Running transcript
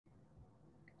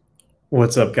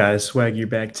What's up, guys? Swaggy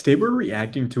back. Today we're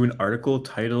reacting to an article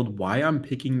titled Why I'm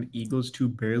Picking the Eagles to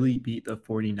Barely Beat the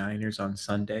 49ers on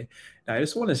Sunday. Now, I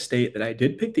just want to state that I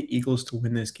did pick the Eagles to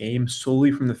win this game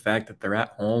solely from the fact that they're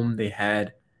at home. They had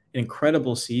an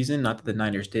incredible season. Not that the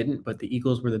Niners didn't, but the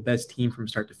Eagles were the best team from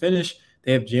start to finish.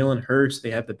 They have Jalen Hurts.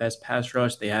 They have the best pass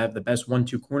rush. They have the best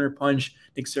 1-2 corner punch.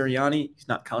 Nick Sirianni, he's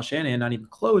not Kyle Shanahan, not even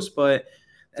close, but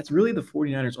that's really the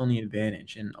 49ers' only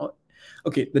advantage. And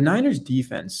okay, the Niners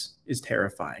defense is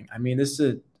terrifying. I mean, this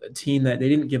is a team that they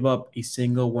didn't give up a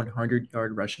single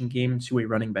 100-yard rushing game to a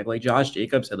running back. Like Josh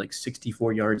Jacobs had like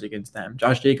 64 yards against them.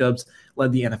 Josh Jacobs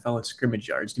led the NFL in scrimmage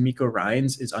yards. D'Amico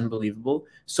Ryans is unbelievable.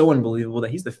 So unbelievable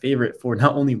that he's the favorite for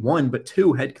not only one, but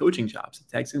two head coaching jobs.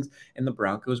 The Texans and the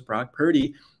Broncos. Brock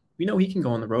Purdy, we know he can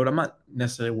go on the road. I'm not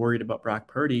necessarily worried about Brock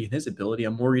Purdy and his ability.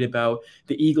 I'm worried about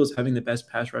the Eagles having the best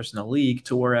pass rush in the league,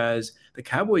 to whereas the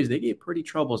Cowboys, they gave Purdy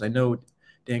troubles. I know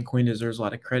Dan Quinn deserves a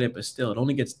lot of credit, but still, it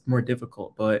only gets more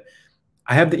difficult. But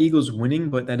I have the Eagles winning,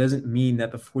 but that doesn't mean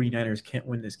that the 49ers can't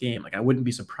win this game. Like, I wouldn't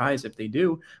be surprised if they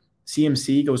do.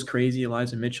 CMC goes crazy.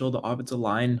 Elijah Mitchell, the offensive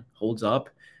line holds up.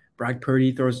 Brock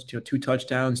Purdy throws two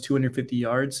touchdowns, 250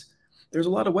 yards. There's a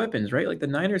lot of weapons, right? Like the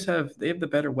Niners have the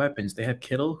better weapons. They have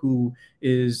Kittle, who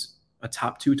is a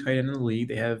top two tight end in the league.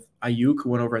 They have Ayuk, who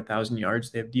went over 1,000 yards.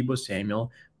 They have Deebo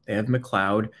Samuel. They have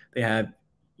McLeod. They have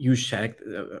Juszczyk,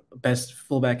 the best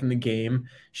fullback in the game.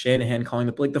 Shanahan calling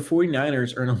the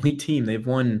 49ers are an elite team. They've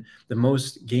won the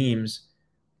most games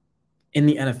in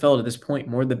the NFL to this point.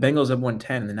 More, the Bengals have won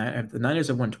 10, and the Niners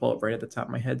have won 12, right at the top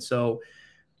of my head. So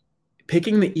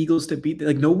picking the Eagles to beat,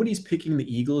 like, nobody's picking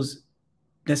the Eagles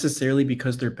necessarily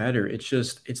because they're better. It's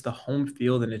the home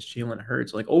field and it's Jalen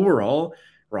Hurts. Like, overall,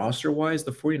 roster wise,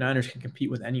 the 49ers can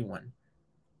compete with anyone.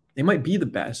 They might be the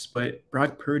best, but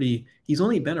Brock Purdy, he's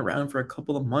only been around for a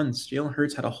couple of months. Jalen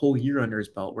Hurts had a whole year under his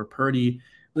belt, where Purdy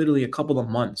literally a couple of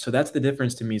months. So that's the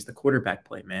difference to me, is the quarterback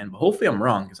play, man. But hopefully I'm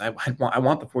wrong, because I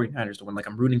want the 49ers to win. Like,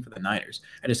 I'm rooting for the Niners.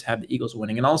 I just have the Eagles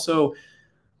winning. And also,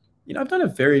 I've done a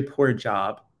very poor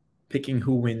job picking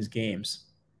who wins games.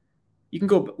 You can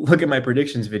go look at my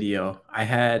predictions video. I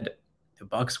had the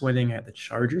Bucks winning, I had the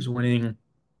Chargers winning,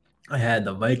 I had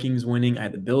the Vikings winning, I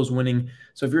had the Bills winning.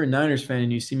 So if you're a Niners fan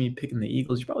and you see me picking the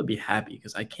Eagles, you'd probably be happy,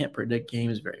 because I can't predict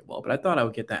games very well. But I thought I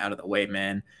would get that out of the way,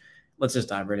 man. Let's just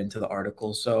dive right into the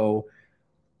article. So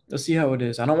let's see how it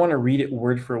is. I don't want to read it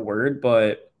word for word,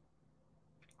 but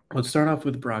let's start off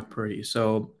with Brock Purdy.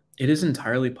 So it is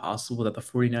entirely possible that the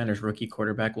 49ers rookie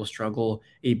quarterback will struggle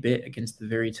a bit against the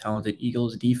very talented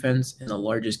Eagles defense in the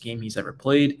largest game he's ever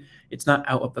played. It's not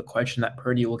out of the question that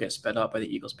Purdy will get sped up by the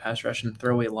Eagles pass rush and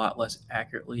throw a lot less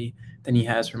accurately than he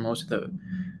has for most of the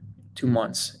 2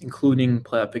 months, including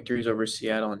playoff victories over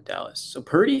Seattle and Dallas. So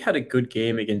Purdy had a good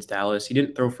game against Dallas. He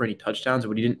didn't throw for any touchdowns,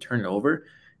 but he didn't turn it over.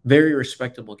 Very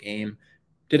respectable game.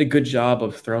 Did a good job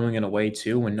of throwing it away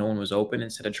too when no one was open,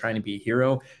 instead of trying to be a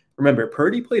hero. Remember,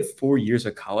 Purdy played 4 years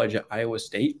of college at Iowa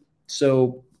State,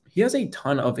 so he has a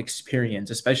ton of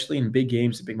experience, especially in big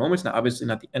games and big moments. Now, obviously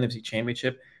not the NFC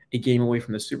Championship, a game away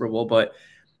from the Super Bowl, but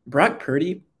Brock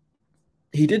Purdy,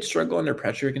 he did struggle under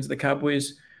pressure against the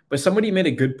Cowboys. But somebody made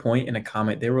a good point in a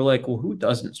comment. They were like, well, who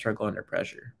doesn't struggle under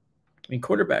pressure? I mean,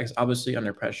 quarterbacks obviously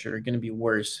under pressure are going to be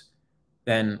worse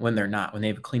than when they're not, when they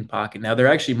have a clean pocket. Now, there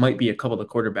actually might be a couple of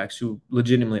quarterbacks who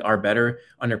legitimately are better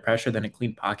under pressure than a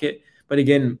clean pocket. But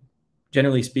again,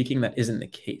 generally speaking, that isn't the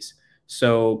case.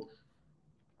 So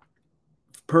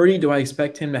Purdy, do I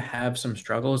expect him to have some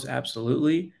struggles?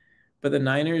 Absolutely. But the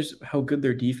Niners, how good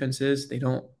their defense is, you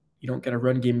don't get a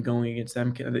run game going against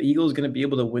them. The Eagles going to be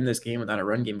able to win this game without a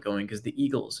run game going, because the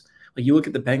Eagles, like, you look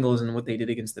at the Bengals and what they did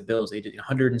against the Bills, they did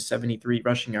 173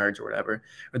 rushing yards or whatever.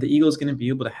 Are the Eagles going to be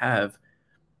able to have,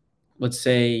 let's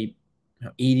say,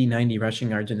 80, 90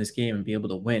 rushing yards in this game and be able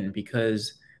to win?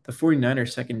 Because the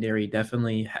 49ers secondary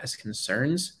definitely has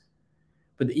concerns.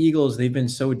 But the Eagles, they've been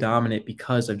so dominant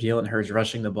because of Jalen Hurts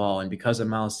rushing the ball, and because of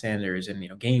Miles Sanders and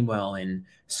Gainwell and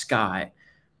Scott,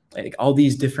 like all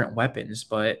these different weapons.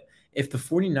 But if the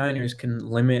 49ers can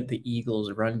limit the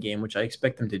Eagles' run game, which I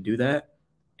expect them to do that,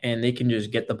 and they can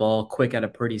just get the ball quick out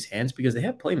of Purdy's hands, because they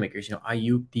have playmakers,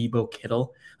 Ayuk, Deebo,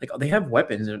 Kittle, like they have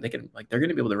weapons, and they're going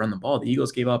to be able to run the ball. The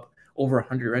Eagles gave up over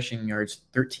 100 rushing yards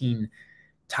 13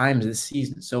 times this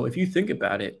season. So if you think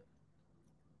about it,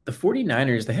 the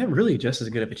 49ers, they have really just as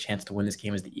good of a chance to win this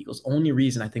game as the Eagles. Only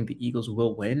reason I think the Eagles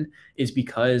will win is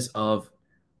because of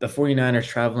the 49ers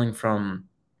traveling from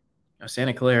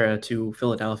Santa Clara to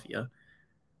Philadelphia.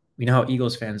 We know how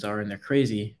Eagles fans are, and they're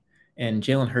crazy. And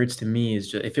Jalen Hurts to me is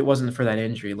just, if it wasn't for that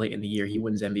injury late in the year, he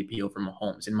wins MVP over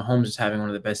Mahomes. And Mahomes is having one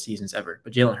of the best seasons ever.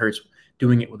 But Jalen Hurts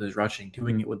doing it with his rushing,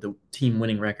 doing it with the team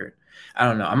winning record. I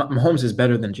don't know. Mahomes is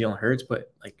better than Jalen Hurts,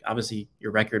 but like obviously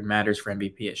your record matters for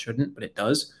MVP. It shouldn't, but it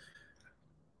does.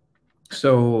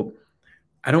 So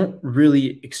I don't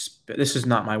really expect, this is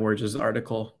not my words, this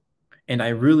article. And I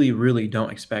really, really don't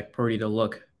expect Purdy to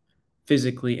look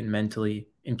physically and mentally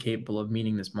incapable of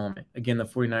meeting this moment. Again, the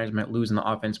 49ers might lose and the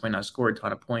offense might not score a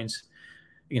ton of points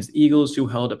against the Eagles, who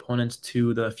held opponents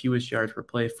to the fewest yards per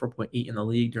play, 4.8 in the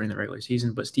league during the regular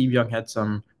season. But Steve Young had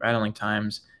some rattling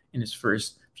times in his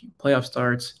first few playoff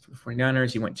starts for the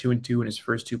 49ers. He went 2-2 in his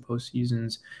first two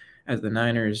postseasons as the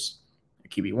Niners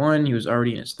QB1. He was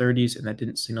already in his 30s, and that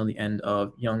didn't signal the end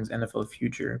of Young's NFL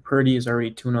future. Purdy is already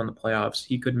 2-0 on the playoffs.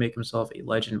 He could make himself a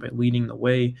legend by leading the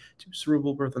way to Super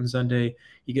Bowl berth on Sunday.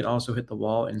 He could also hit the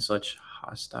wall in such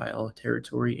hostile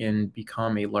territory and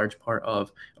become a large part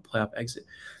of a playoff exit.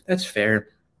 That's fair.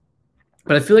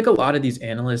 But I feel like a lot of these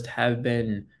analysts have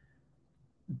been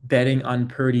betting on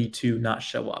Purdy to not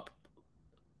show up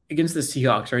against the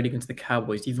Seahawks, right? Against the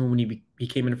Cowboys, even when he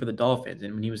came in for the Dolphins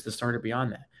and when he was the starter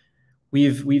beyond that.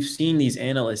 We've seen these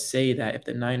analysts say that if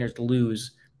the Niners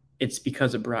lose, it's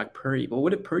because of Brock Purdy. But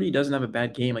what if Purdy doesn't have a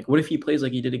bad game? Like, what if he plays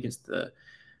like he did against the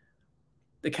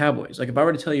Cowboys? Like, if I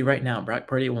were to tell you right now, Brock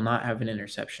Purdy will not have an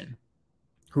interception,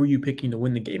 who are you picking to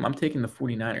win the game? I'm taking the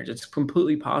 49ers. It's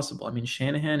completely possible. I mean,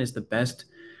 Shanahan is the best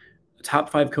top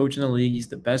 5 coach in the league. He's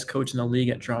the best coach in the league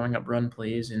at drawing up run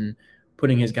plays and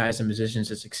putting his guys in positions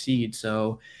to succeed.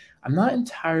 So I'm not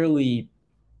entirely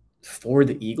for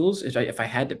the Eagles. If I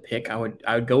had to pick, I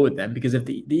would go with them, because if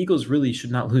the Eagles really should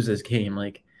not lose this game,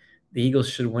 like the Eagles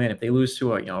should win. If they lose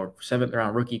to a 7th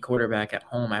round rookie quarterback at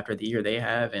home after the year they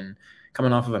have, and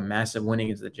coming off of a massive win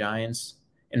against the Giants,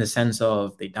 in the sense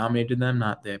of they dominated them,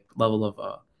 not the level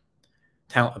of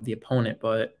talent of the opponent.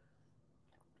 But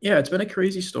yeah, it's been a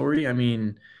crazy story. I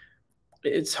mean,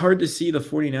 it's hard to see the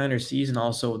 49ers season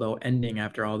also, though, ending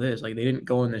after all this. Like, they didn't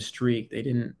go on this streak. They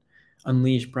didn't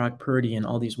unleash Brock Purdy and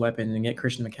all these weapons and get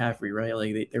Christian McCaffrey, right?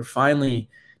 Like, they're finally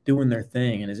doing their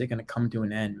thing. And is it going to come to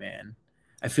an end, man?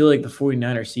 I feel like the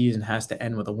 49ers season has to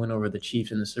end with a win over the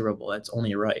Chiefs in the Super Bowl. That's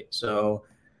only right. So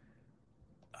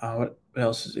what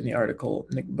else is in the article?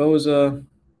 Nick Bosa.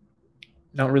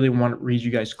 Don't really want to read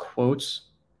you guys quotes.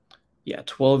 Yeah,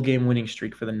 12-game winning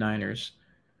streak for the Niners.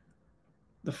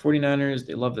 The 49ers,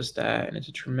 they love the stat, and it's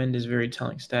a tremendous, very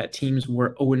telling stat. Teams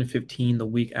were 0-15 the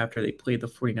week after they played the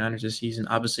 49ers this season.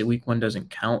 Obviously, week 1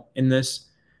 doesn't count in this,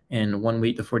 and 1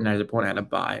 week the 49ers opponent had a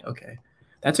bye. Okay,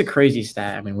 that's a crazy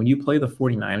stat. I mean, when you play the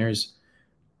 49ers,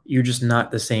 you're just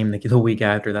not the same the week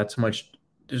after. That's how much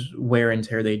just wear and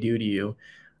tear they do to you.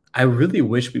 I really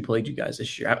wish we played you guys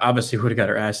this year. Obviously, we would have got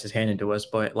our asses handed to us,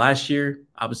 but last year,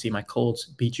 obviously, my Colts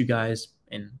beat you guys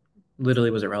and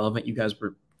literally was irrelevant. You guys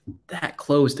were that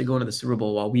close to going to the Super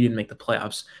Bowl while we didn't make the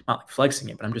playoffs. I'm not like flexing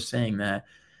it, but I'm just saying that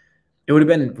it would have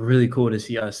been really cool to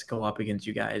see us go up against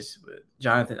you guys.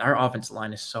 Jonathan, our offensive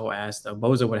line is so ass, though.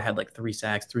 Boza would have had like 3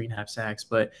 sacks, 3.5 sacks,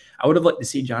 but I would have liked to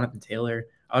see Jonathan Taylor.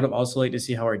 I would have also liked to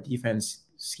see how our defense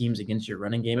schemes against your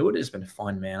running game. It would have just been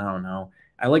fun, man. I don't know.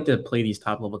 I like to play these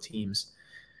top-level teams.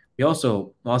 We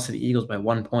also lost to the Eagles by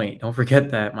 1 point. Don't forget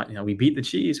that. We beat the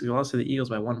Chiefs. We lost to the Eagles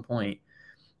by 1 point.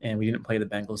 And we didn't play the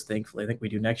Bengals, thankfully. I think we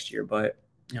do next year. But,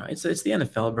 it's the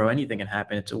NFL, bro. Anything can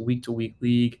happen. It's a week-to-week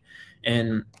league.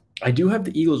 And I do have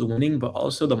the Eagles winning, but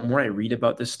also the more I read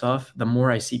about this stuff, the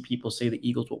more I see people say the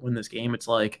Eagles will win this game. It's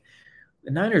like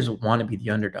the Niners want to be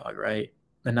the underdog, right?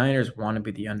 The Niners want to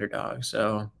be the underdog.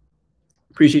 So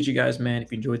appreciate you guys, man.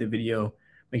 If you enjoyed the video,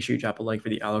 make sure you drop a like for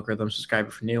the algorithm, subscribe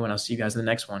if you're new, and I'll see you guys in the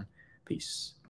next one. Peace.